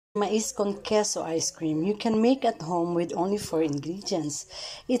Mais con queso ice cream you can make at home with only 4 ingredients.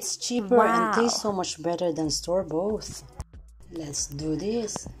 It's cheaper and tastes so much better than store-bought. Let's do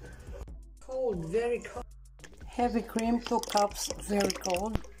this. Cold, very cold. Heavy cream, 2 cups, very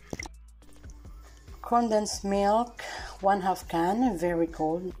cold. Condensed milk, 1/2 can, very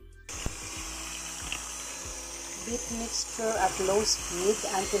cold. Beat mixture at low speed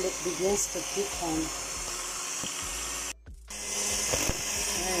until it begins to thicken.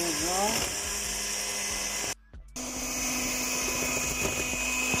 There you go.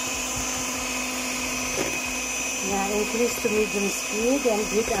 Now increase to medium speed and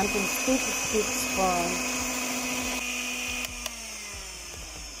beat until thick form.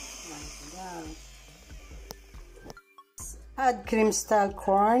 Add cream-style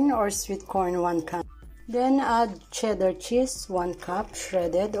corn or sweet corn 1 cup. Then add cheddar cheese 1 cup,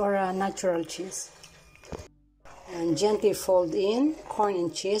 shredded or a natural cheese. And gently fold in corn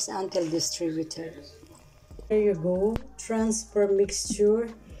and cheese until distributed. There you go. Transfer mixture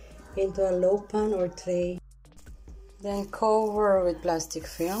into a low pan or tray. Then cover with plastic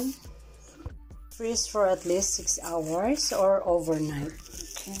film. Freeze for at least 6 hours or overnight.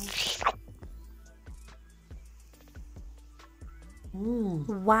 Okay.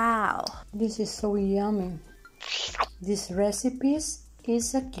 Wow! This is so yummy. This recipe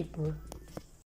is a keeper.